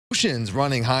Emotions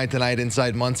running high tonight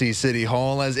inside Muncie City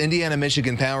Hall as Indiana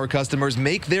Michigan Power customers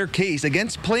make their case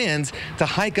against plans to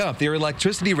hike up their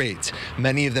electricity rates.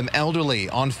 Many of them elderly,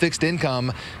 on fixed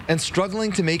income, and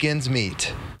struggling to make ends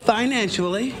meet.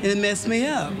 Financially, it messed me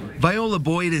up. Viola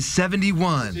Boyd is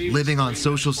 71, living on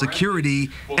Social Security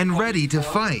and ready to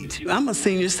fight. I'm a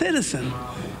senior citizen,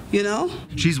 you know?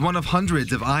 She's one of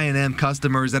hundreds of I&M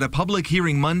customers at a public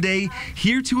hearing Monday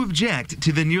here to object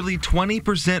to the nearly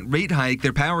 20% rate hike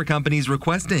their power company is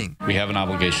requesting. We have an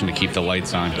obligation to keep the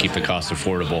lights on, keep the cost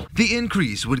affordable. The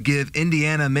increase would give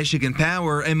Indiana Michigan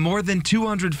Power a more than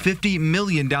 $250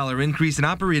 million increase in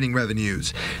operating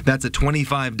revenues. That's a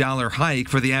 $25 hike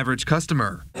for the average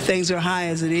customer. Things are high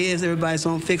as it is. Everybody's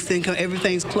on fixed income.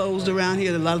 Everything's closed around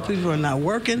here. A lot of people are not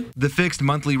working. The fixed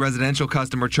monthly residential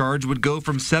customer charge would go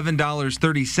from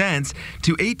 $7.30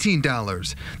 to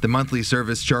 $18. The monthly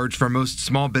service charge for most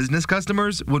small business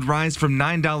customers would rise from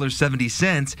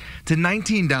 $9.70 to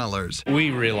 $19.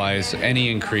 We realize any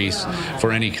increase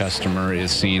for any customer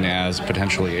is seen as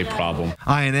potentially a problem.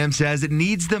 I&M says it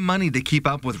needs the money to keep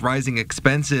up with rising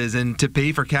expenses and to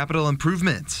pay for capital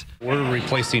improvements. We're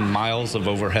replacing miles of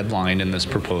overhead line in this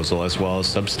proposal, as well as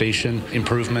substation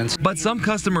improvements. But some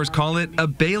customers call it a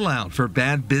bailout for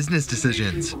bad business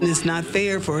decisions. It's not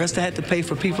fair for us to have to pay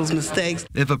for people's mistakes.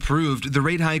 If approved, the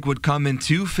rate hike would come in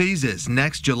 2 phases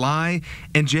next July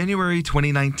and January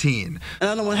 2019. And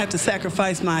I don't want to have to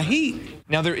sacrifice my heat.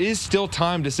 Now, there is still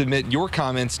time to submit your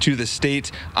comments to the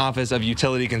State Office of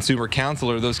Utility Consumer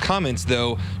Counselor. Those comments,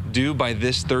 though, due by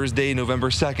this Thursday, November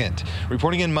 2nd.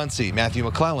 Reporting in Muncie, Matthew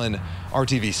McClellan,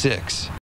 RTV6.